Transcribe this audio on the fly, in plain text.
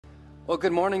Well,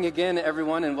 good morning again,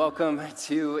 everyone, and welcome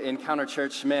to Encounter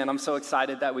Church. Man, I'm so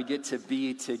excited that we get to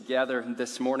be together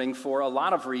this morning for a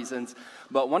lot of reasons,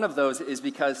 but one of those is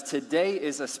because today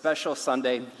is a special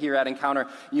Sunday here at Encounter.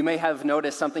 You may have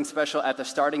noticed something special at the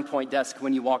starting point desk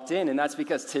when you walked in, and that's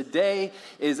because today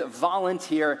is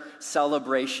Volunteer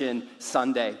Celebration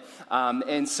Sunday.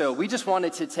 And so we just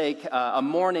wanted to take a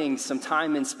morning, some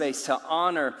time and space to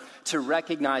honor, to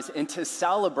recognize, and to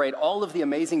celebrate all of the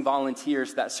amazing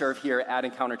volunteers that serve here at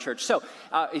Encounter Church. So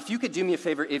if you could do me a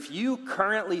favor, if you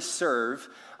currently serve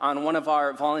on one of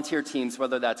our volunteer teams,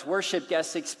 whether that's worship,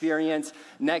 guest experience,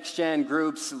 next gen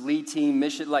groups, lead team,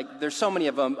 mission, like there's so many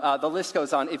of them, the list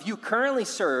goes on. If you currently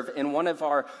serve in one of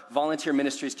our volunteer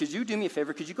ministries, could you do me a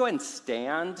favor? Could you go ahead and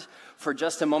stand for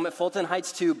just a moment? Fulton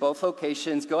Heights 2, both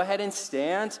locations. Go ahead and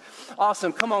stand.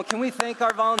 Awesome. Come on. Can we thank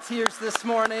our volunteers this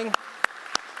morning?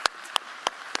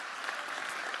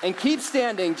 And keep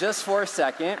standing just for a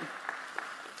second.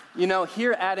 You know,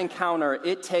 here at Encounter,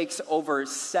 it takes over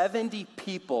 70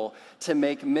 people to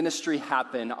make ministry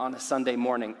happen on a Sunday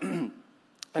morning.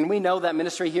 And we know that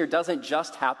ministry here doesn't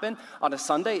just happen on a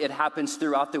Sunday. It happens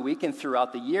throughout the week and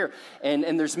throughout the year.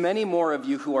 And there's many more of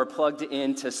you who are plugged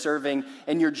into serving,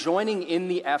 and you're joining in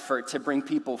the effort to bring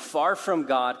people far from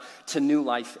God to new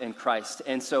life in Christ.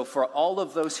 And so for all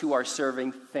of those who are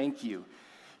serving, thank you.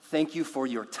 Thank you for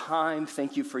your time.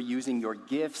 Thank you for using your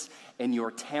gifts and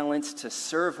your talents to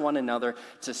serve one another,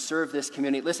 to serve this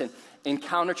community. Listen,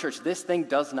 Encounter Church, this thing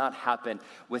does not happen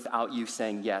without you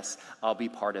saying, yes, I'll be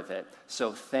part of it.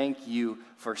 So thank you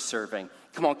for serving.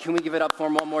 Come on, can we give it up for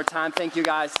them one more time? Thank you,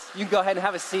 guys. You can go ahead and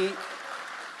have a seat.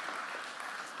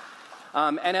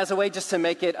 And as a way just to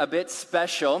make it a bit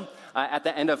special, at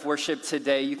the end of worship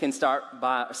today, you can stop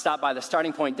by the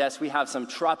starting point desk. We have some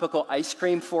tropical ice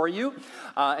cream for you.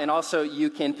 And also, you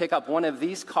can pick up one of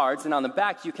these cards, and on the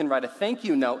back, you can write a thank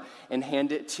you note and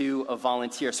hand it to a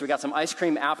volunteer. So we got some ice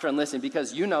cream after, and listen,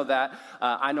 because you know that,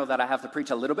 I know that I have to preach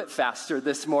a little bit faster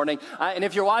this morning. And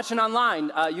if you're watching online,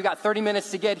 you got 30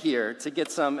 minutes to get here to get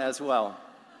some as well.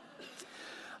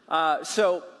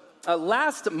 So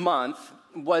last month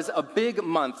was a big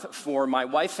month for my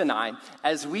wife and I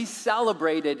as we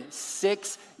celebrated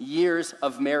 6 years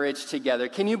of marriage together.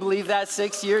 Can you believe that?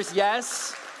 6 years?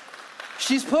 Yes.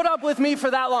 She's put up with me for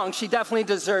that long. She definitely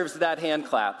deserves that hand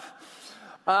clap.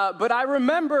 But I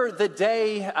remember the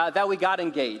day that we got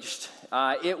engaged.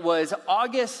 It was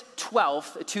August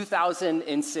 12th,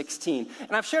 2016.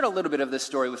 And I've shared a little bit of this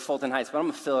story with Fulton Heights, but I'm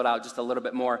going to fill it out just a little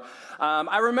bit more.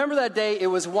 I remember that day. It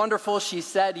was wonderful. She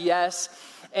said yes.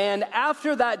 And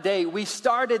after that day, we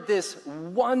started this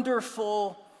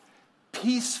wonderful,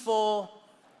 peaceful,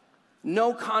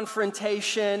 no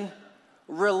confrontation,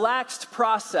 relaxed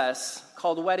process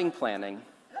called wedding planning.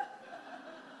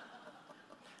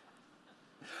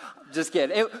 Just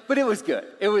kidding. But it was good.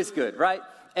 It was good, right?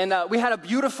 And we had a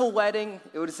beautiful wedding.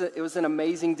 It was an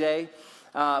amazing day.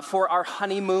 For our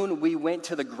honeymoon, we went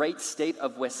to the great state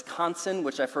of Wisconsin,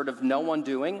 which I've heard of no one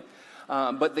doing.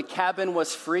 But the cabin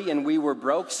was free and we were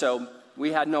broke, so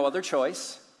we had no other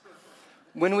choice.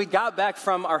 When we got back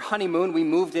from our honeymoon, we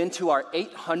moved into our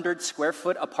 800 square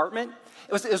foot apartment.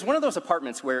 It was one of those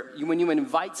apartments where when you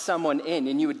invite someone in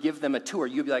and you would give them a tour,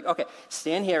 you'd be like, okay,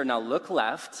 stand here, now look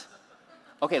left.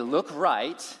 Okay, look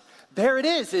right. There it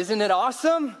is. Isn't it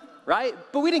awesome? Right?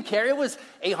 But we didn't care. It was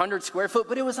 800 square foot,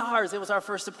 but it was ours. It was our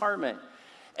first apartment.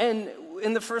 And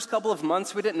in the first couple of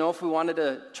months, we didn't know if we wanted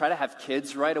to try to have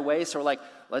kids right away. So we're like,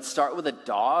 let's start with a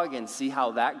dog and see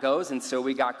how that goes. And so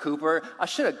we got Cooper. I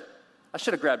should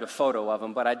have grabbed a photo of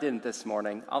him, but I didn't this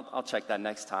morning. I'll check that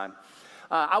next time.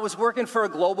 I was working for a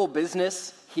global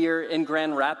business here in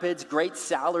Grand Rapids. Great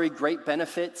salary, great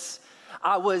benefits.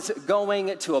 I was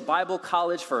going to a Bible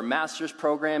college for a master's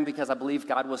program because I believe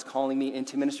God was calling me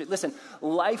into ministry. Listen,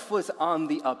 life was on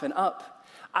the up and up.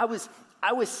 I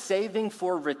was saving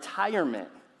for retirement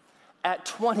at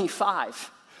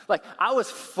 25. Like, I was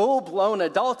full-blown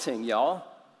adulting, y'all.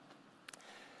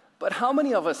 But how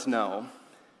many of us know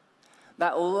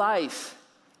that life,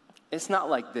 it's not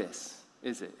like this,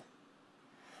 is it?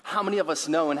 How many of us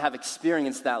know and have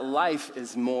experienced that life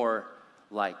is more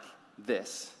like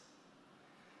this?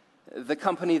 The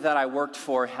company that I worked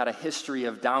for had a history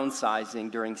of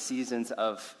downsizing during seasons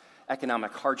of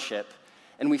economic hardship.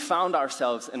 And we found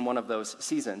ourselves in one of those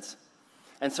seasons.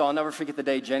 And so I'll never forget the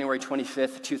day, January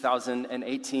 25th,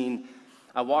 2018.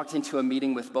 I walked into a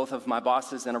meeting with both of my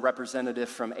bosses and a representative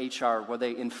from HR where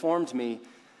they informed me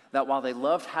that while they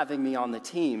loved having me on the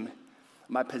team,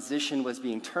 my position was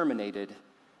being terminated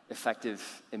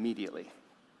effective immediately.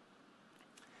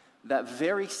 That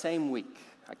very same week,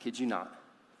 I kid you not,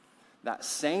 That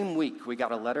same week, we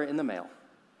got a letter in the mail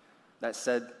that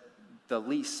said the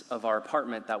lease of our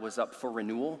apartment that was up for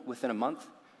renewal within a month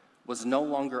was no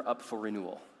longer up for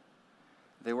renewal.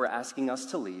 They were asking us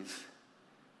to leave.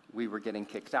 We were getting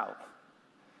kicked out.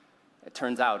 It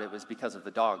turns out it was because of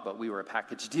the dog, but we were a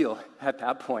package deal at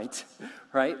that point,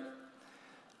 right?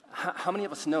 How many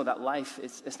of us know that life,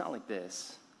 it's not like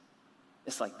this.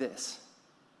 It's like this.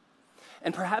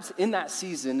 And perhaps in that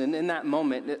season and in that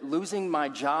moment, losing my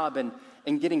job and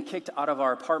getting kicked out of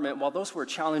our apartment, while those were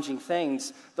challenging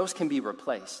things, those can be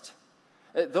replaced.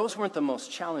 Those weren't the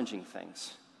most challenging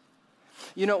things.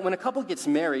 You know, when a couple gets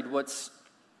married, what's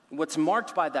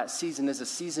marked by that season is a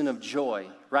season of joy,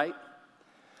 right?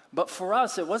 But for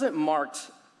us, it wasn't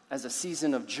marked as a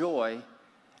season of joy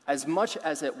as much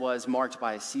as it was marked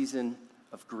by a season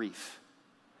of grief.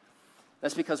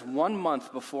 That's because 1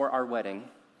 month before our wedding,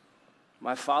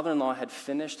 my father-in-law had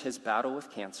finished his battle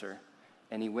with cancer,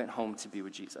 and he went home to be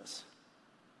with Jesus.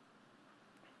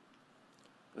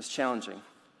 It was challenging.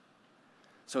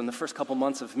 So in the first couple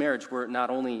months of marriage, we're not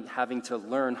only having to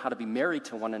learn how to be married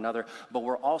to one another, but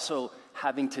we're also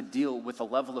having to deal with a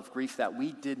level of grief that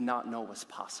we did not know was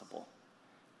possible.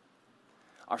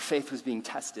 Our faith was being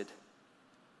tested.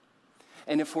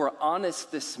 And if we're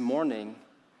honest this morning,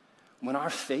 when our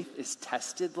faith is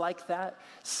tested like that,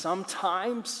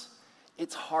 sometimes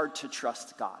it's hard to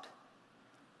trust God.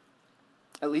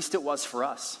 At least it was for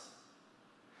us.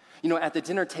 You know, at the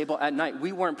dinner table at night,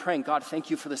 we weren't praying, God, thank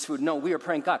you for this food. No, we were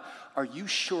praying, God, are you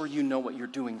sure you know what you're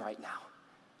doing right now?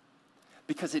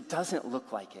 Because it doesn't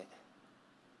look like it.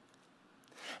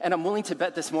 And I'm willing to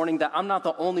bet this morning that I'm not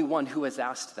the only one who has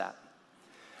asked that.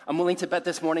 I'm willing to bet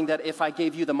this morning that if I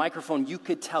gave you the microphone, you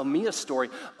could tell me a story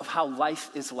of how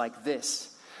life is like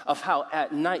this, of how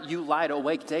at night you lied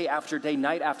awake day after day,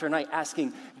 night after night,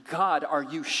 asking, God, are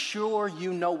you sure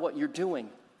you know what you're doing?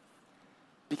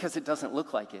 Because it doesn't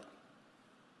look like it.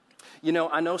 You know,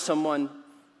 I know someone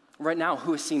right now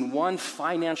who has seen one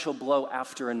financial blow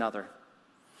after another.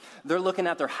 They're looking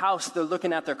at their house, they're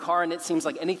looking at their car, and it seems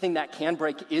like anything that can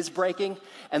break is breaking,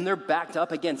 and they're backed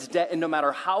up against debt, and no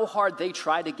matter how hard they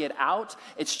try to get out,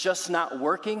 it's just not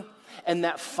working, and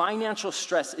that financial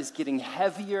stress is getting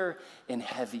heavier and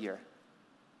heavier.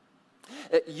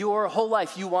 Your whole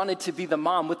life, you wanted to be the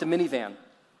mom with the minivan,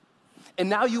 and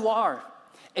now you are,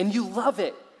 and you love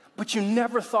it, but you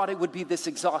never thought it would be this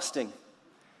exhausting.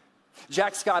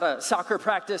 Jack's got a soccer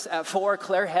practice at 4.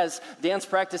 Claire has dance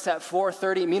practice at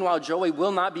 4:30. Meanwhile, Joey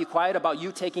will not be quiet about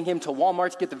you taking him to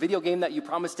Walmart to get the video game that you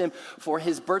promised him for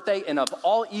his birthday. And of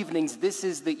all evenings, this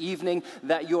is the evening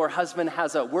that your husband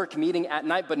has a work meeting at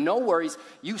night. But no worries,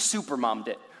 you super mommed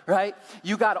it. Right?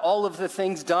 You got all of the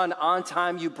things done on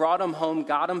time. You brought them home,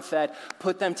 got them fed,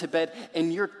 put them to bed,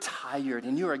 and you're tired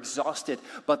and you're exhausted.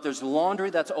 But there's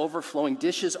laundry that's overflowing.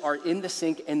 Dishes are in the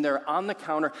sink and they're on the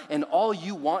counter. And all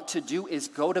you want to do is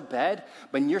go to bed.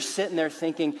 But you're sitting there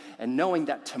thinking and knowing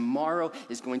that tomorrow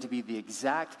is going to be the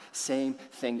exact same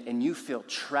thing. And you feel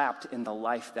trapped in the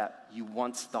life that you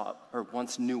once thought or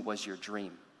once knew was your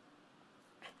dream.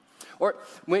 Or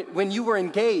when you were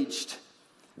engaged,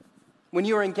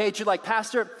 you're like,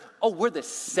 Pastor, we're the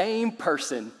same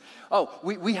person.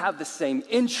 We have the same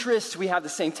interests. We have the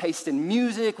same taste in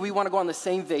music. We want to go on the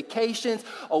same vacations.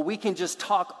 We can just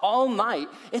talk all night.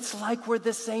 It's like we're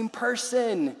the same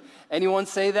person. Anyone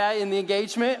say that in the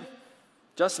engagement?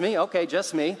 Just me? Okay,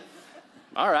 just me.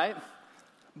 All right.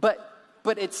 But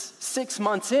it's 6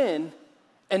 months in,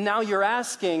 and now you're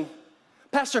asking,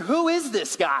 Pastor, who is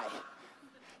this guy?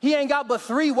 He ain't got but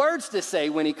 3 words to say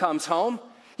when he comes home.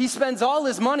 He spends all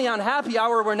his money on happy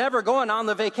hour. We're never going on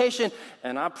the vacation.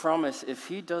 And I promise, if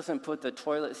he doesn't put the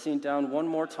toilet seat down one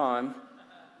more time.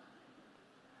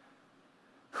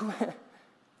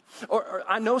 Or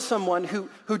I know someone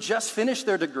who just finished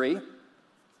their degree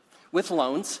with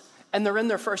loans, and they're in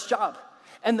their first job.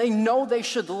 And they know they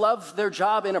should love their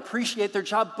job and appreciate their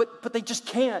job, but they just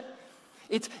can't.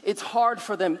 It's hard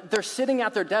for them. They're sitting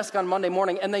at their desk on Monday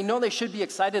morning, and they know they should be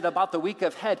excited about the week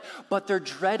ahead, but they're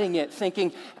dreading it,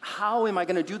 thinking, how am I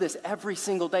going to do this every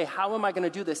single day? How am I going to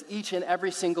do this each and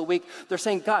every single week? They're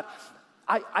saying, God,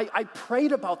 I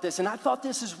prayed about this, and I thought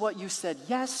this is what you said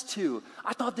yes to.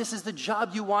 I thought this is the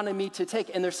job you wanted me to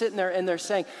take. And they're sitting there, and they're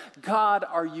saying, God,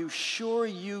 are you sure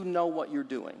you know what you're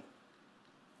doing?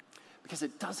 Because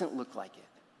it doesn't look like it.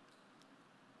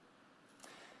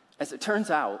 As it turns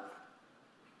out,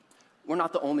 we're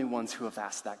not the only ones who have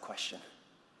asked that question.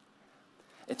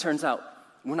 It turns out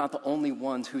we're not the only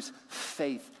ones whose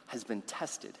faith has been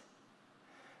tested.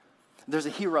 There's a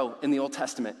hero in the Old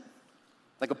Testament,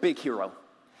 like a big hero.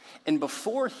 And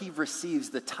before he receives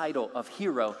the title of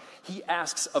hero, he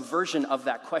asks a version of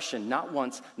that question, not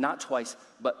once, not twice,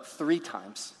 but 3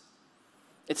 times.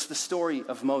 It's the story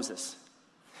of Moses.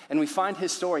 And we find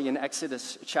his story in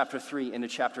Exodus chapter 3 into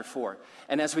chapter 4.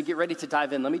 And as we get ready to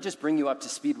dive in, let me just bring you up to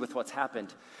speed with what's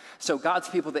happened. So God's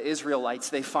people, the Israelites,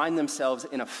 they find themselves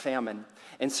in a famine.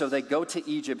 And so they go to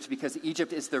Egypt because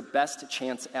Egypt is their best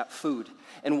chance at food.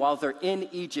 And while they're in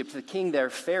Egypt, the king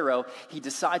there, Pharaoh, he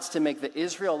decides to make the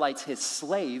Israelites his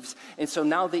slaves. And so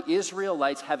now the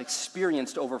Israelites have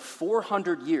experienced over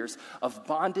 400 years of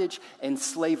bondage and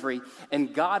slavery.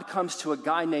 And God comes to a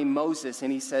guy named Moses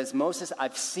and he says, Moses,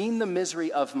 I've seen the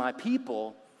misery of my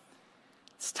people.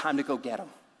 It's time to go get them.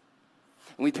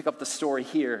 And we pick up the story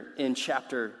here in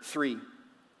chapter 3,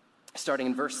 starting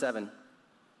in verse 7.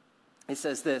 It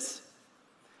says this,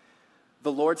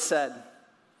 the Lord said,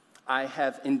 I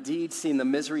have indeed seen the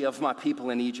misery of my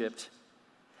people in Egypt.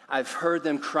 I've heard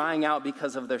them crying out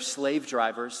because of their slave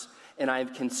drivers, and I am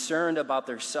concerned about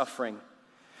their suffering.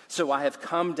 So I have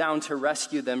come down to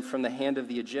rescue them from the hand of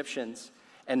the Egyptians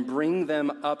and bring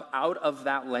them up out of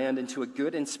that land into a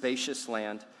good and spacious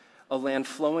land, a land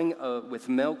flowing with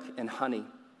milk and honey,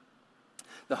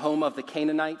 the home of the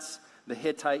Canaanites, the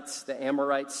Hittites, the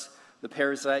Amorites, the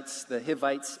Perizzites, the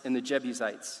Hivites, and the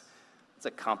Jebusites. It's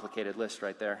a complicated list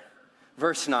right there.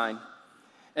 Verse 9,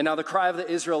 and now the cry of the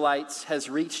Israelites has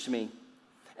reached me,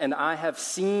 and I have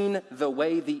seen the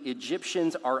way the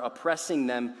Egyptians are oppressing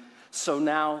them, so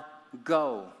now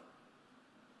go.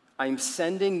 I'm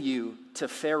sending you to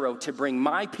Pharaoh to bring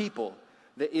my people,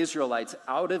 the Israelites,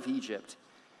 out of Egypt.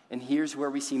 And here's where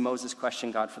we see Moses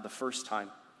question God for the first time.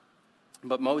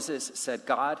 But Moses said,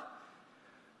 God,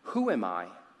 who am I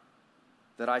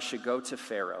that I should go to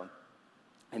Pharaoh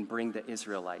and bring the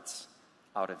Israelites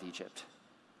out of Egypt?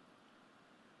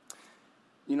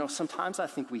 You know, sometimes I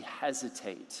think we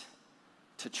hesitate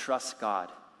to trust God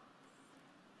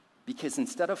because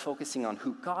instead of focusing on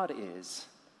who God is,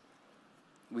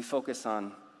 we focus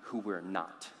on who we're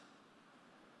not.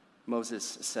 Moses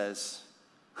says,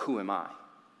 who am I?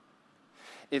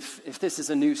 If this is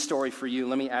a new story for you,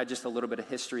 let me add just a little bit of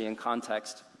history and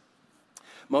context.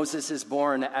 Moses is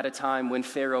born at a time when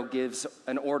Pharaoh gives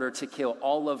an order to kill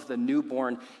all of the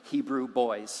newborn Hebrew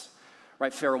boys.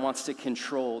 Right? Pharaoh wants to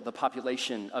control the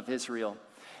population of Israel.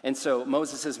 And so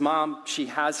Moses' mom, she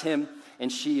has him,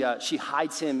 and she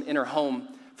hides him in her home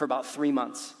for about 3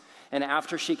 months. And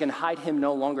after she can hide him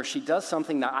no longer, she does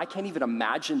something that I can't even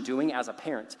imagine doing as a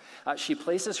parent. She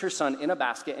places her son in a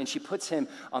basket, and she puts him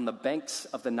on the banks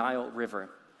of the Nile River.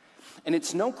 And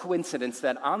it's no coincidence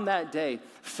that on that day,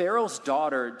 Pharaoh's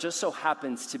daughter just so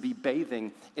happens to be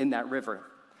bathing in that river.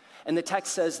 And the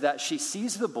text says that she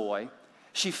sees the boy,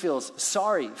 she feels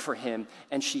sorry for him,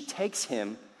 and she takes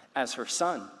him as her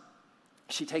son.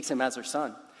 She takes him as her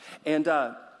son. And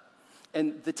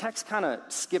the text kind of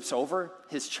skips over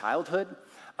his childhood,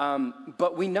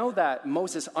 but we know that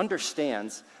Moses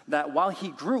understands that while he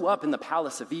grew up in the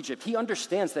palace of Egypt, he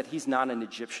understands that he's not an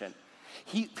Egyptian.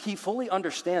 He fully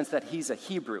understands that he's a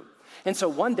Hebrew. And so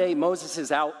one day Moses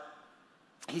is out,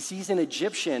 he sees an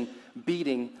Egyptian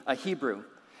beating a Hebrew.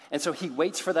 And so he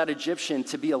waits for that Egyptian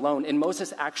to be alone, and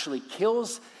Moses actually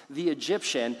kills the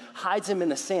Egyptian, hides him in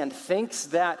the sand, thinks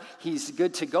that he's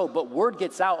good to go, but word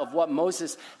gets out of what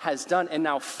Moses has done, and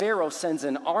now Pharaoh sends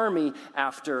an army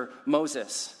after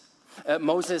Moses.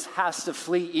 Moses has to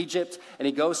flee Egypt, and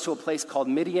he goes to a place called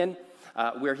Midian,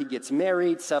 where he gets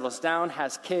married, settles down,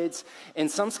 has kids,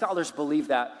 and some scholars believe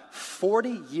that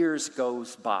 40 years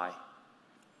goes by.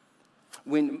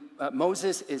 When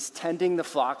Moses is tending the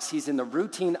flocks, he's in the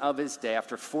routine of his day.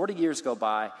 After 40 years go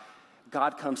by,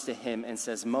 God comes to him and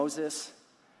says, Moses,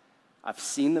 I've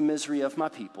seen the misery of my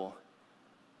people.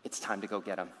 It's time to go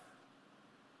get them.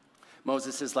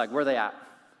 Moses is like, where are they at?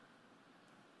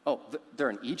 Oh,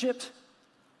 they're in Egypt?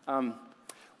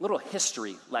 Little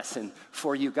history lesson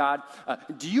for you, God.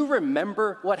 Do you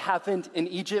remember what happened in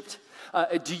Egypt?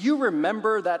 Do you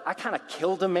remember that I kind of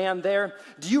killed a man there?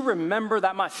 Do you remember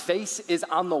that my face is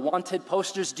on the wanted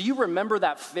posters? Do you remember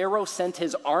that Pharaoh sent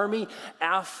his army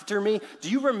after me? Do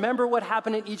you remember what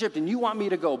happened in Egypt and you want me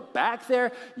to go back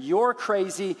there? You're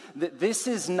crazy. This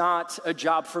is not a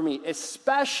job for me,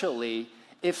 especially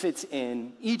if it's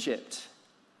in Egypt.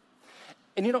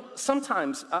 And you know,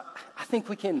 sometimes I think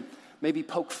we can maybe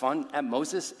poke fun at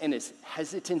Moses and his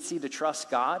hesitancy to trust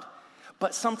God.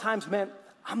 But sometimes, man,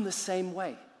 I'm the same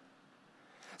way.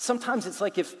 Sometimes it's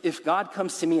like if God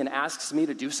comes to me and asks me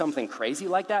to do something crazy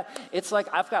like that, it's like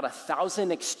I've got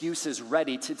 1,000 excuses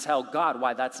ready to tell God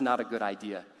why that's not a good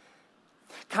idea.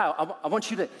 Kyle, I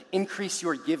want you to increase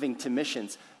your giving to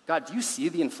missions. God, do you see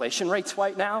the inflation rates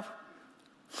right now?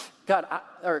 God,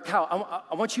 Kyle,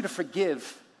 I want you to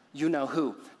forgive you know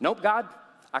who. Nope, God,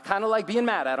 I kind of like being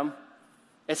mad at them.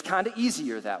 It's kind of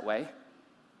easier that way,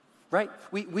 right?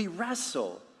 We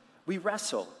wrestle. We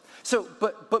wrestle. So,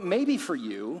 but maybe for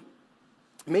you,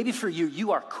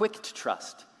 you are quick to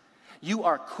trust. You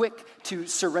are quick to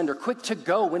surrender, quick to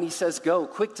go when he says go,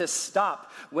 quick to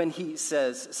stop when he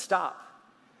says stop.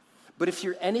 But if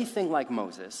you're anything like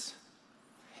Moses,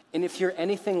 and if you're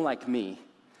anything like me,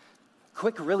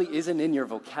 quick really isn't in your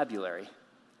vocabulary.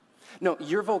 No,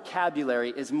 your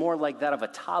vocabulary is more like that of a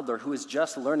toddler who is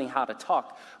just learning how to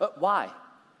talk. Why?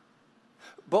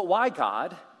 But why,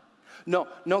 God? No,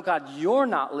 God, you're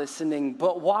not listening,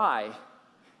 but why?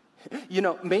 You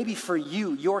know, maybe for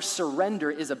you, your surrender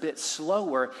is a bit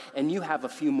slower and you have a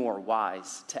few more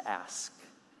whys to ask.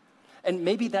 And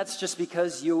maybe that's just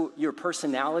because your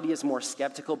personality is more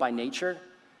skeptical by nature.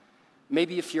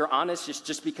 Maybe if you're honest, it's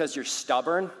just because you're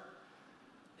stubborn.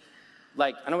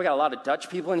 Like, I know we got a lot of Dutch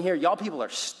people in here. Y'all people are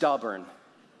stubborn.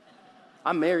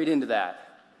 I'm married into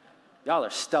that. Y'all are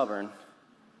stubborn.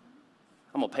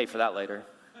 I'm going to pay for that later.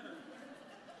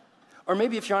 Or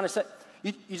maybe if you're honest,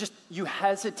 you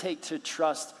hesitate to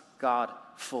trust God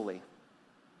fully.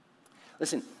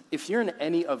 Listen, if you're in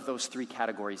any of those three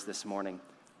categories this morning,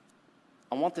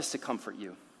 I want this to comfort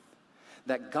you,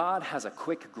 that God has a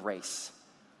quick grace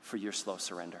for your slow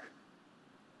surrender.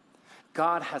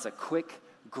 God has a quick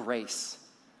grace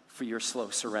for your slow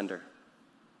surrender.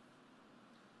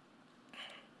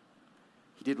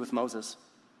 He did with Moses.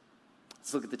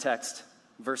 Let's look at the text,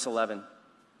 verse 11.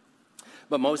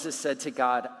 But Moses said to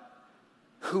God,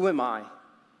 "Who am I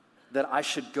that I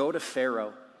should go to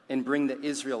Pharaoh and bring the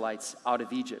Israelites out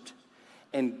of Egypt?"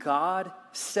 And God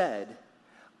said,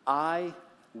 "I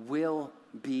will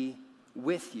be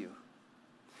with you."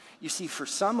 You see, for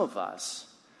some of us,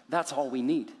 that's all we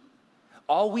need.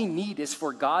 All we need is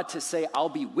for God to say, "I'll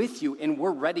be with you," and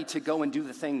we're ready to go and do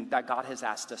the thing that God has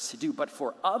asked us to do. But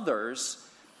for others,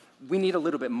 we need a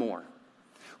little bit more.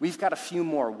 We've got a few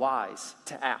more whys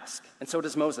to ask. And so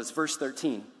does Moses. Verse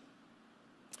 13.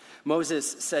 Moses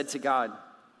said to God,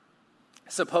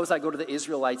 "Suppose I go to the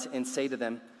Israelites and say to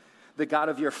them, 'The God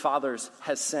of your fathers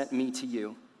has sent me to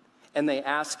you.' And they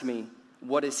ask me,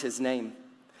 'What is his name?'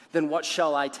 Then what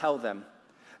shall I tell them?"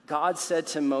 God said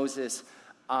to Moses,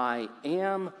 "I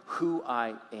am who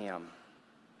I am."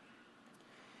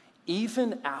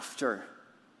 Even after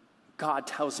God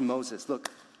tells Moses, "Look,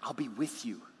 I'll be with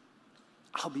you.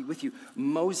 I'll be with you."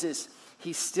 Moses,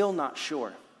 he's still not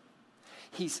sure.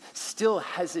 He's still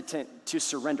hesitant to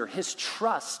surrender. His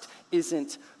trust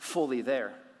isn't fully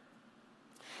there.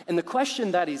 And the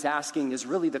question that he's asking is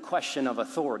really the question of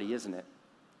authority, isn't it?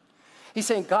 He's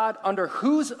saying, "God, under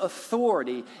whose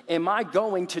authority am I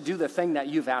going to do the thing that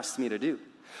you've asked me to do?"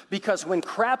 Because when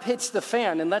crap hits the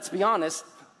fan, and let's be honest,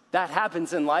 that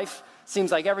happens in life,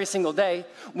 seems like every single day,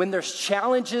 when there's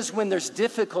challenges, when there's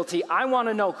difficulty, I want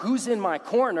to know who's in my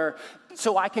corner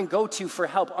so I can go to for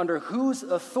help. Under whose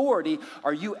authority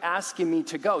are you asking me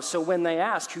to go? So when they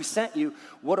ask, "Who sent you?"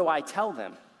 what do I tell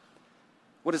them?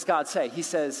 What does God say? He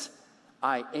says,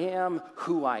 "I am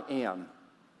who I am."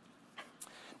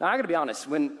 Now, I got to be honest,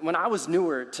 when I was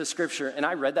newer to Scripture and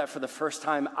I read that for the first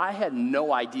time, I had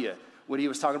no idea what he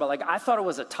was talking about. Like, I thought it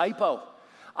was a typo.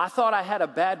 I thought I had a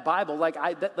bad Bible.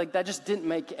 That just didn't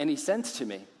make any sense to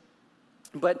me.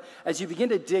 But as you begin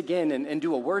to dig in and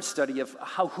do a word study of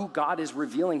who God is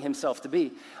revealing himself to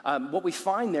be, what we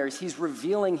find there is he's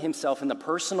revealing himself in the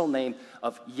personal name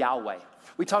of Yahweh.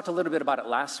 We talked a little bit about it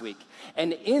last week.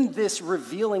 And in this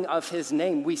revealing of his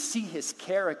name, we see his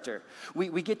character.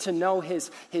 We get to know his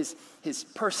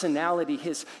personality,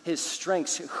 his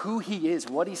strengths, who he is,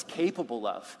 what he's capable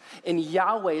of. In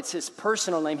Yahweh, it's his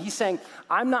personal name. He's saying,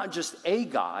 "I'm not just a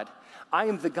God. I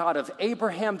am the God of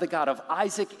Abraham, the God of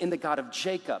Isaac, and the God of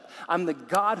Jacob. I'm the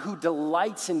God who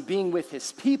delights in being with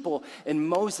his people." And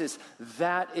Moses,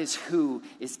 that is who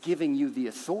is giving you the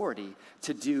authority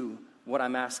to do what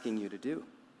I'm asking you to do.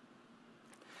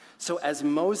 So as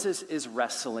Moses is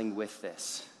wrestling with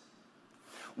this,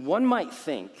 one might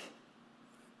think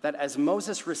that as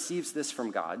Moses receives this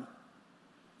from God,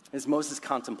 as Moses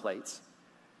contemplates,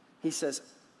 he says,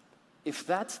 if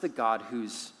that's the God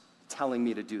who's telling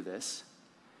me to do this,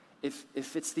 if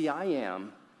it's the I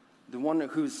am, the one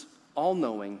who's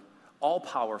all-knowing,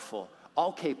 all-powerful,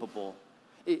 all-capable,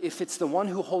 if it's the one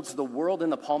who holds the world in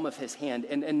the palm of his hand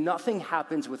and nothing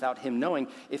happens without him knowing,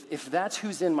 if that's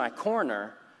who's in my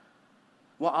corner,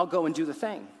 well, I'll go and do the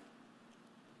thing.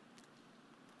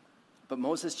 But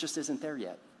Moses just isn't there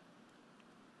yet.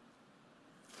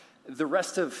 the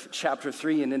rest of chapter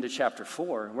 3 and into chapter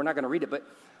 4, we're not going to read it,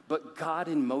 but God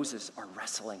and Moses are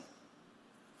wrestling.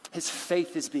 His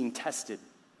faith is being tested.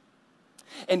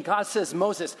 And God says,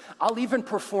 Moses, I'll even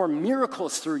perform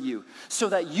miracles through you so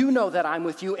that you know that I'm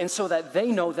with you and so that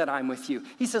they know that I'm with you.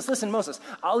 He says, listen, Moses,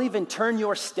 I'll even turn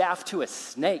your staff to a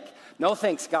snake. No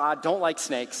thanks, God. Don't like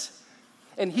snakes.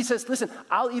 And he says, listen,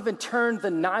 I'll even turn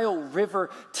the Nile River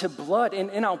to blood,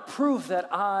 and I'll prove that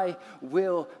I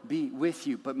will be with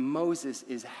you. But Moses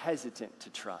is hesitant to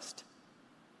trust.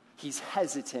 He's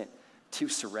hesitant to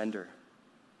surrender.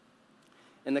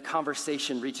 And the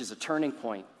conversation reaches a turning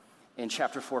point in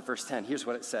chapter 4, verse 10. Here's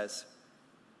what it says.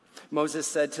 Moses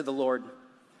said to the Lord,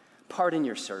 pardon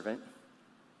your servant.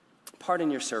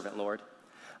 Pardon your servant, Lord.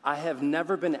 I have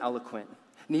never been eloquent,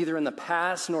 neither in the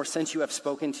past nor since you have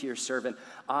spoken to your servant.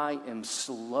 I am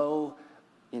slow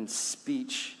in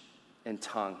speech and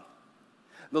tongue.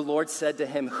 The Lord said to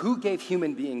him, who gave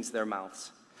human beings their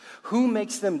mouths? Who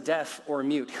makes them deaf or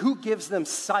mute? Who gives them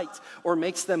sight or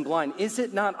makes them blind? Is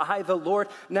it not I, the Lord?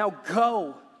 Now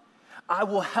go. I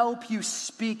will help you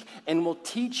speak and will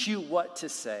teach you what to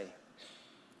say.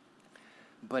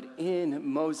 But in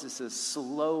Moses'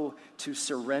 slow to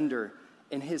surrender,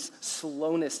 in his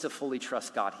slowness to fully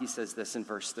trust God, he says this in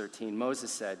verse 13.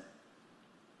 Moses said,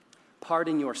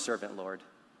 pardon your servant, Lord.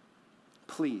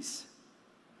 Please,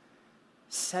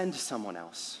 send someone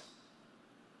else.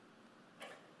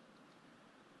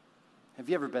 Have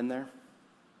you ever been there?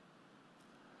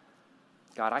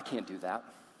 God, I can't do that.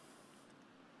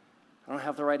 I don't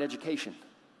have the right education.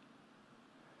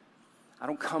 I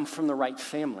don't come from the right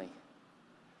family.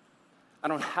 I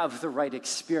don't have the right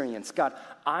experience. God,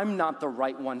 I'm not the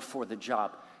right one for the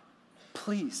job.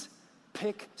 Please,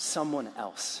 pick someone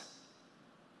else.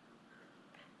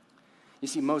 You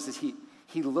see, Moses,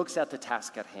 he looks at the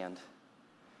task at hand,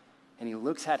 and he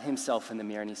looks at himself in the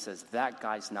mirror, and he says, that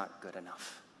guy's not good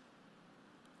enough.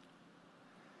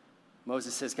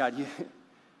 Moses says, God,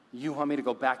 you want me to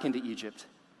go back into Egypt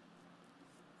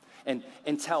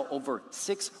and tell over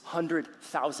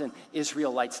 600,000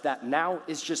 Israelites that now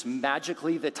is just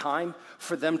magically the time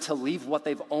for them to leave what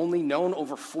they've only known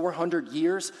over 400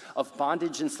 years of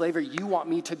bondage and slavery. You want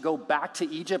me to go back to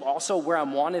Egypt, also where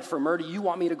I'm wanted for murder. You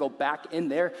want me to go back in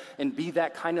there and be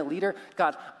that kind of leader?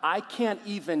 God, I can't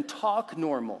even talk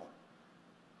normal.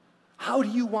 How do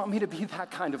you want me to be that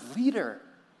kind of leader?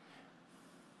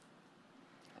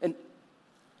 And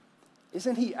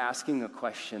isn't he asking a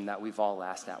question that we've all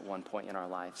asked at one point in our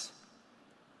lives?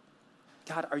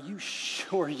 God, are you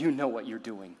sure you know what you're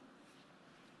doing?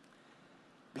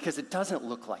 Because it doesn't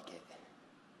look like it.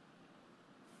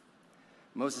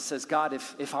 Moses says, God,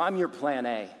 if I'm your plan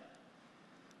A,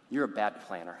 you're a bad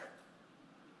planner.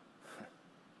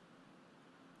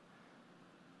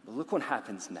 But look what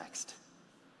happens next.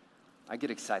 I get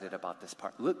excited about this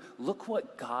part. Look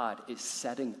what God is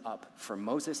setting up for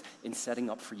Moses and setting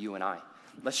up for you and I.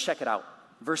 Let's check it out.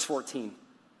 Verse 14.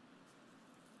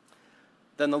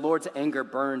 Then the Lord's anger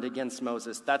burned against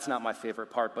Moses. That's not my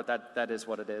favorite part, but that is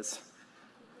what it is.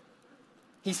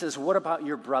 He says, what about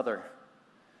your brother,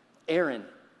 Aaron,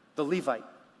 the Levite?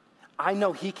 I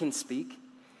know he can speak.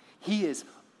 He is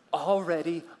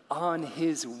already on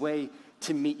his way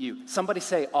to meet you. Somebody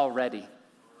say already.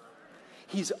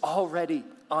 He's already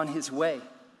on his way,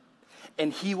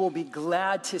 and he will be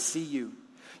glad to see you.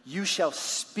 You shall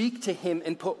speak to him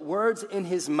and put words in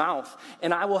his mouth,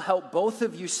 and I will help both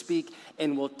of you speak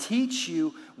and will teach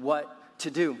you what to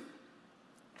do.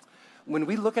 When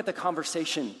we look at the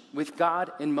conversation with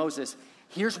God and Moses,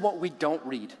 here's what we don't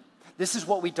read. This is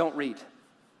what we don't read.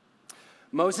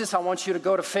 Moses, I want you to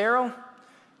go to Pharaoh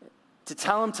to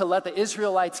tell him to let the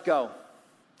Israelites go.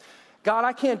 God,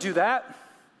 I can't do that.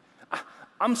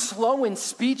 I'm slow in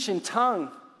speech and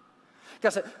tongue. God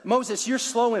said, Moses, you're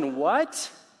slow in what?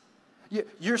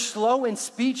 You're slow in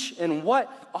speech and what?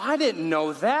 Oh, I didn't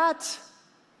know that.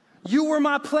 You were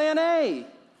my plan A.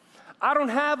 I don't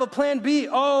have a plan B.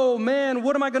 Oh, man,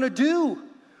 what am I going to do?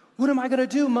 What am I going to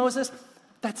do, Moses?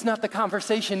 That's not the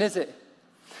conversation, is it?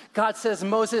 God says,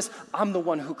 Moses, I'm the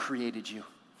one who created you.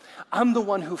 I'm the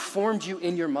one who formed you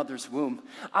in your mother's womb.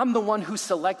 I'm the one who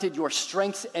selected your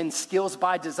strengths and skills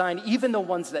by design, even the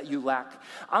ones that you lack.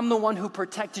 I'm the one who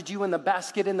protected you in the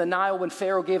basket in the Nile when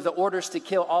Pharaoh gave the orders to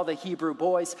kill all the Hebrew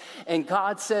boys. And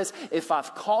God says, if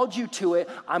I've called you to it,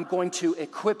 I'm going to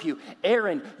equip you.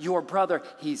 Aaron, your brother,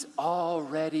 he's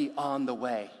already on the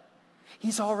way.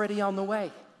 He's already on the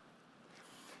way.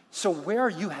 So where are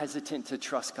you hesitant to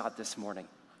trust God this morning?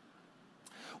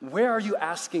 Where are you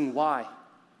asking why?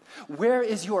 Where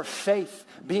is your faith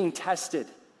being tested?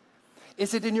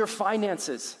 Is it in your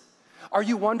finances? Are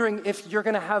you wondering if you're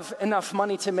going to have enough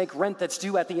money to make rent that's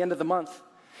due at the end of the month?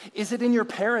 Is it in your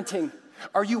parenting?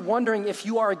 Are you wondering if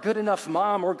you are a good enough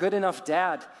mom or good enough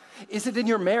dad? Is it in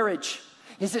your marriage?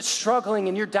 Is it struggling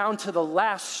and you're down to the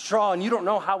last straw and you don't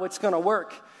know how it's going to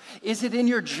work? Is it in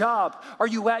your job? Are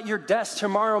you at your desk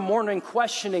tomorrow morning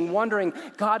questioning, wondering,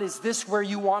 God, is this where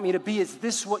you want me to be? Is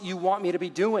this what you want me to be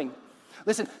doing?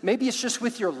 Listen, maybe it's just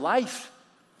with your life.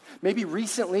 Maybe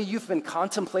recently you've been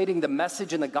contemplating the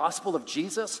message in the gospel of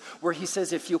Jesus where he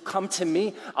says, if you come to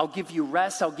me, I'll give you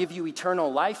rest, I'll give you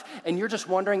eternal life. And you're just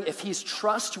wondering if he's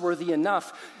trustworthy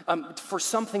enough for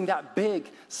something that big,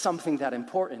 something that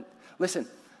important. Listen,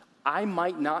 I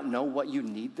might not know what you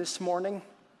need this morning,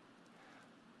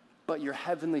 but your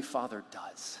heavenly Father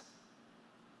does.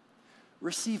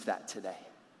 Receive that today.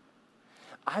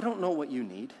 I don't know what you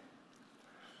need,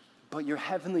 but your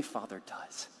heavenly Father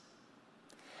does.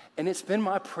 And it's been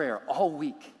my prayer all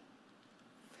week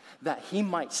that he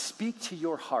might speak to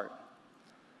your heart.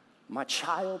 My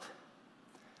child,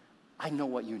 I know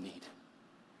what you need.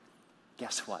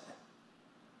 Guess what?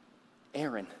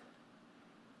 Aaron,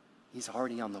 he's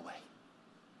already on the way.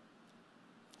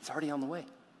 He's already on the way.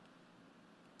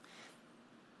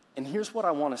 And here's what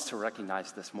I want us to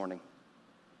recognize this morning,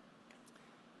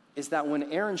 is that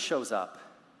when Aaron shows up,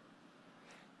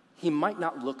 he might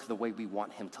not look the way we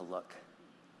want him to look.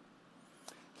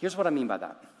 Here's what I mean by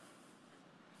that.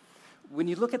 When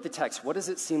you look at the text, what does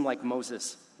it seem like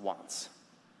Moses wants?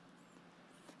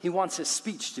 He wants his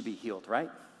speech to be healed, right?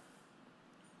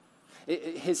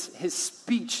 His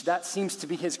speech, that seems to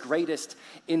be his greatest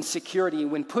insecurity.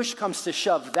 When push comes to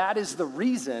shove, that is the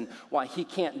reason why he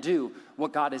can't do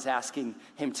what God is asking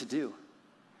him to do.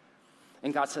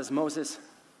 And God says, Moses,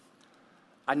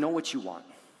 I know what you want,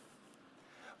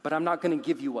 but I'm not going to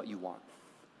give you what you want.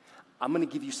 I'm going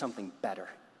to give you something better.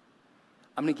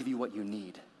 I'm going to give you what you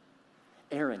need.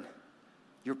 Aaron,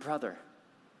 your brother,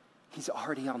 he's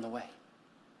already on the way.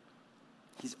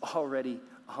 He's already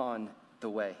on the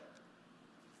way.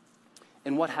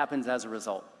 And what happens as a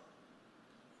result?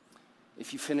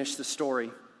 If you finish the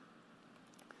story,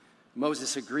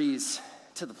 Moses agrees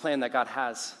to the plan that God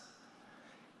has.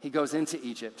 He goes into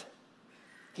Egypt.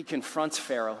 He confronts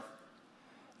Pharaoh.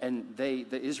 And the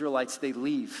Israelites, they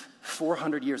leave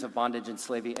 400 years of bondage and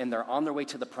slavery, and they're on their way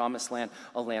to the promised land,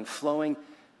 a land flowing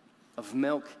of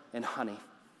milk and honey.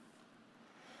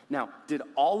 Now, did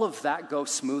all of that go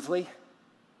smoothly?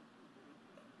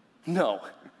 No.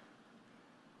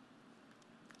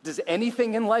 Does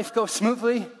anything in life go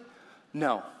smoothly?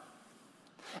 No.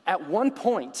 At one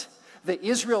point, the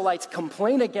Israelites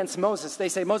complain against Moses. They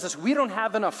say, Moses, we don't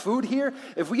have enough food here.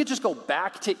 If we could just go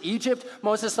back to Egypt.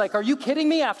 Moses is like, are you kidding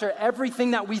me? After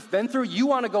everything that we've been through, you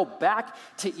want to go back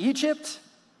to Egypt?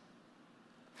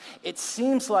 It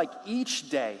seems like each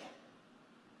day,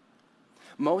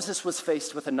 Moses was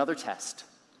faced with another test,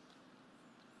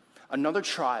 another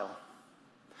trial,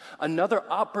 another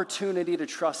opportunity to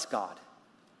trust God.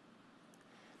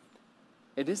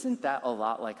 It isn't that a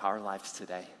lot like our lives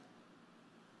today?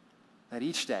 That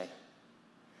each day,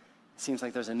 it seems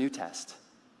like there's a new test,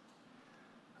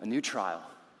 a new trial,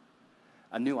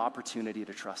 a new opportunity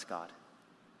to trust God.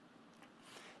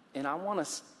 And I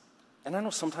know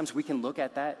sometimes we can look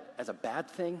at that as a bad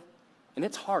thing, and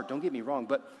it's hard, don't get me wrong,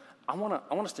 but I want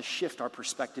us to shift our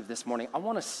perspective this morning. I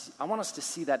want us to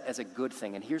see that as a good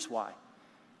thing, and here's why.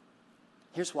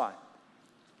 Here's why.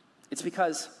 It's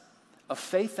because a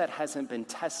faith that hasn't been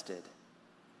tested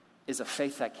is a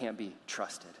faith that can't be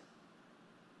trusted.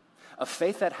 A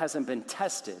faith that hasn't been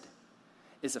tested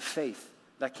is a faith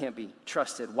that can't be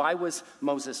trusted. Why was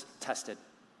Moses tested?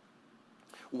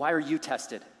 Why are you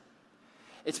tested?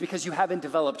 It's because you haven't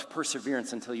developed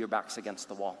perseverance until your back's against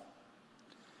the wall.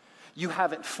 You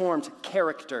haven't formed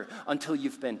character until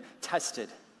you've been tested.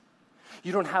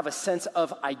 You don't have a sense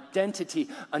of identity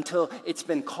until it's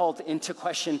been called into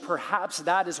question. Perhaps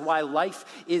that is why life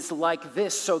is like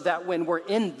this, so that when we're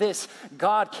in this,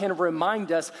 God can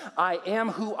remind us, I am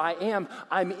who I am.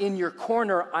 I'm in your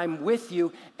corner. I'm with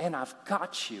you, and I've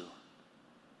got you.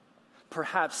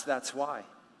 Perhaps that's why.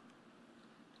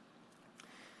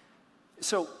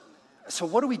 So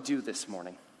what do we do this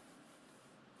morning?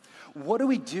 What do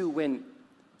we do when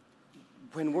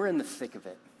we're in the thick of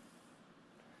it?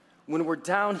 When we're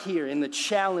down here in the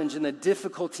challenge and the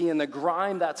difficulty and the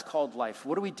grind that's called life,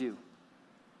 what do we do?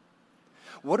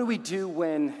 What do we do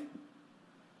when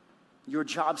your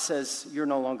job says you're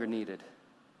no longer needed?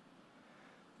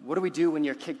 What do we do when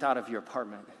you're kicked out of your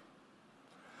apartment?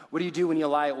 What do you do when you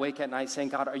lie awake at night saying,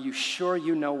 God, are you sure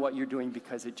you know what you're doing?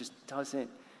 Because it just doesn't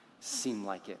seem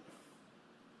like it.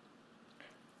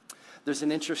 There's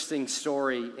an interesting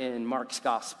story in Mark's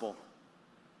gospel.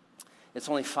 It's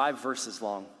only 5 verses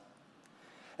long.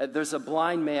 There's a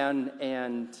blind man,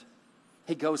 and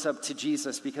he goes up to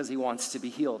Jesus because he wants to be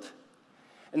healed.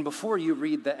 And before you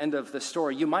read the end of the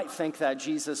story, you might think that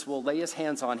Jesus will lay his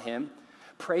hands on him,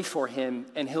 pray for him,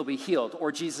 and he'll be healed.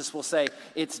 Or Jesus will say,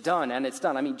 it's done, and it's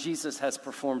done. I mean, Jesus has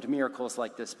performed miracles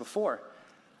like this before.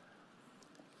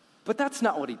 But that's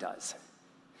not what he does.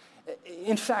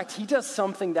 In fact, he does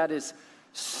something that is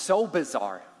so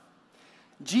bizarre.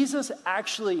 Jesus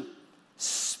actually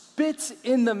spits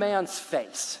in the man's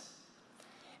face,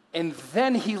 and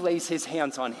then he lays his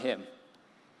hands on him.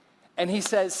 And he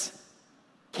says,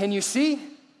 can you see?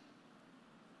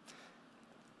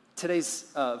 Today's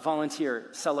volunteer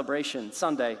celebration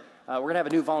Sunday, we're going to have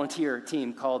a new volunteer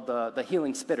team called the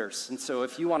Healing Spitters. And so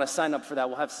if you want to sign up for that,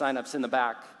 we'll have sign-ups in the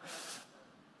back.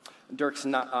 Dirk's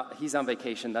not, he's on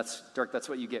vacation. Dirk, that's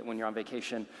what you get when you're on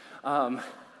vacation.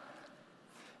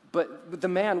 But the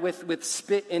man with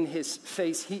spit in his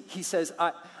face, he says,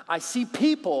 I see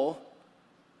people,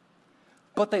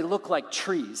 but they look like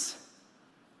trees.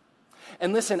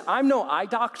 And listen, I'm no eye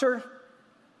doctor,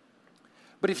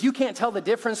 but if you can't tell the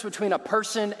difference between a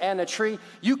person and a tree,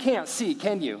 you can't see,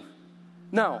 can you?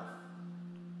 No.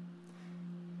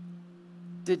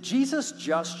 Did Jesus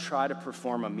just try to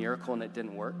perform a miracle and it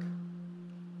didn't work?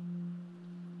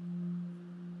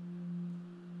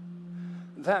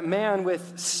 That man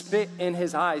with spit in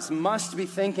his eyes must be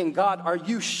thinking, God, are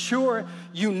you sure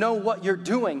you know what you're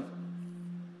doing?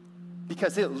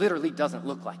 Because it literally doesn't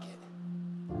look like it.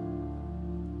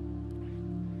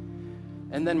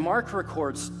 And then Mark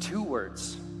records 2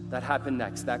 words that happen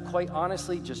next that quite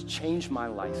honestly just changed my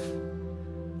life.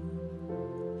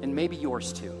 And maybe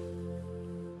yours too.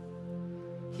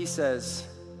 He says,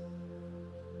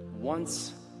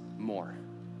 once more.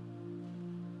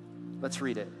 Let's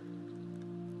read it.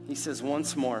 He says,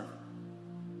 once more.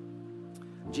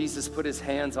 Jesus put his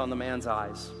hands on the man's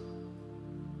eyes.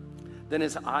 Then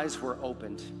his eyes were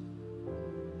opened.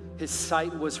 His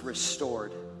sight was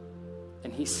restored,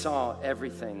 and he saw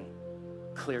everything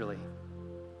clearly.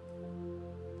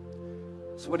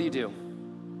 So what do you do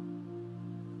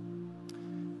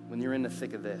when you're in the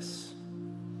thick of this?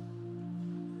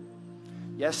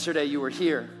 Yesterday you were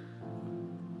here,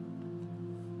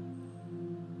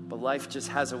 but life just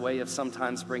has a way of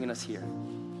sometimes bringing us here.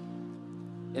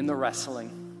 In the wrestling,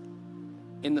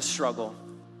 in the struggle,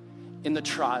 in the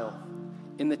trial,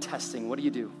 in the testing, what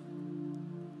do?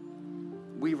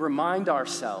 We remind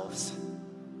ourselves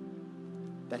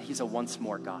that he's a once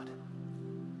more God.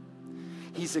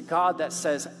 He's a God that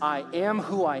says, I am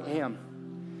who I am,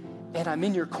 and I'm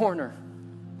in your corner,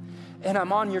 and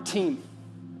I'm on your team.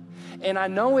 And I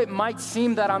know it might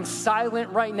seem that I'm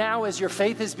silent right now as your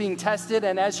faith is being tested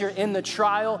and as you're in the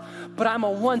trial, but I'm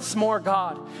a once more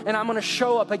God. And I'm going to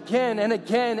show up again and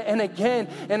again and again.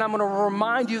 And I'm going to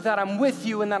remind you that I'm with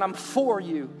you and that I'm for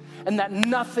you and that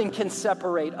nothing can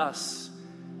separate us.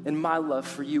 In my love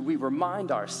for you, we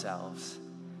remind ourselves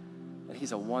that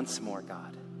he's a once more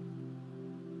God.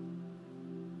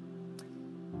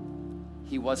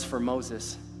 He was for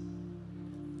Moses.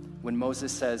 When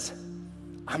Moses says,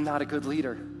 I'm not a good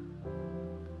leader.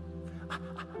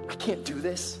 I can't do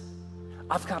this.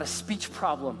 I've got a speech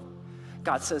problem.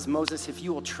 God says, Moses, if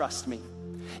you will trust me,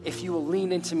 if you will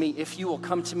lean into me, if you will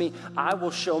come to me, I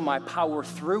will show my power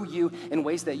through you in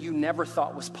ways that you never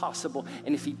thought was possible.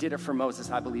 And if he did it for Moses,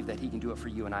 I believe that he can do it for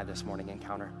you and I this morning,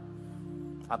 Encounter.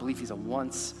 I believe he's a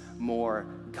once more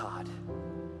God.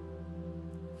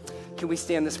 Can we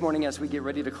stand this morning as we get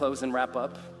ready to close and wrap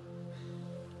up?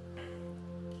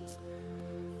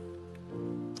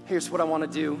 Here's what I want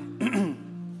to do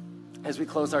as we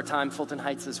close our time, Fulton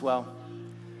Heights as well.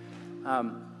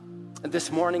 This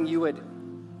morning you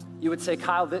would say,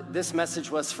 Kyle, this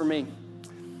message was for me.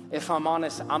 If I'm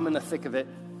honest, I'm in the thick of it.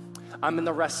 I'm in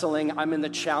the wrestling. I'm in the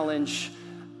challenge.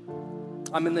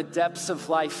 I'm in the depths of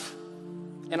life.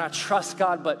 And I trust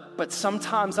God, but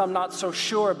sometimes I'm not so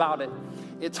sure about it.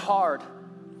 It's hard.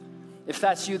 If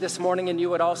that's you this morning and you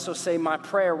would also say, my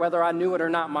prayer, whether I knew it or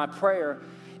not, my prayer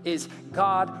is,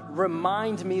 God,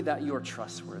 remind me that you're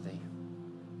trustworthy.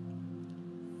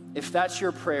 If that's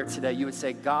your prayer today, you would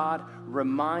say, God,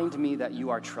 remind me that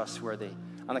you are trustworthy.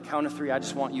 On the count of 3, I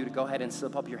just want you to go ahead and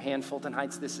slip up your hand. Fulton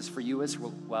Heights, this is for you as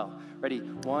well. Ready?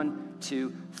 1,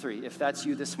 2, 3. If that's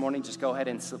you this morning, just go ahead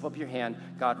and slip up your hand.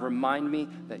 God, remind me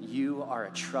that you are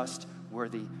a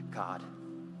trustworthy God.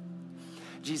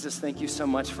 Jesus, thank you so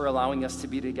much for allowing us to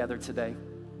be together today.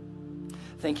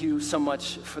 Thank you so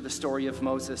much for the story of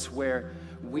Moses, where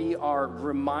we are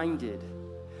reminded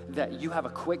that you have a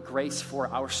quick grace for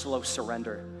our slow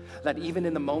surrender. That even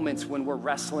in the moments when we're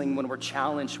wrestling, when we're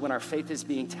challenged, when our faith is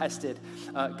being tested,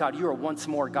 God, you are once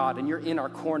more God, and you're in our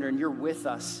corner, and you're with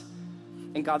us.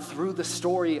 And God, through the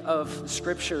story of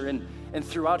Scripture and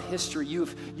throughout history,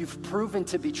 you've proven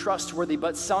to be trustworthy.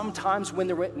 But sometimes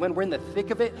when we're in the thick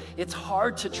of it, it's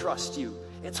hard to trust you.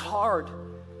 It's hard.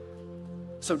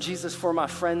 So Jesus, for my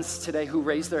friends today who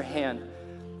raised their hand,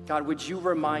 God, would you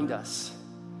remind us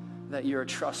that you're a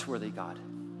trustworthy God?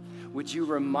 Would you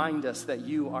remind us that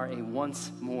you are a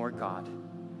once more God?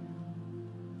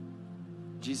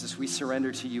 Jesus, we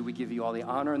surrender to you. We give you all the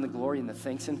honor and the glory and the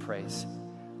thanks and praise.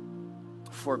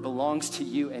 For it belongs to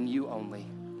you and you only.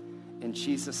 In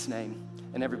Jesus' name.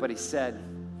 And everybody said,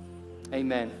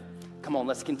 amen. Come on,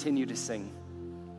 let's continue to sing.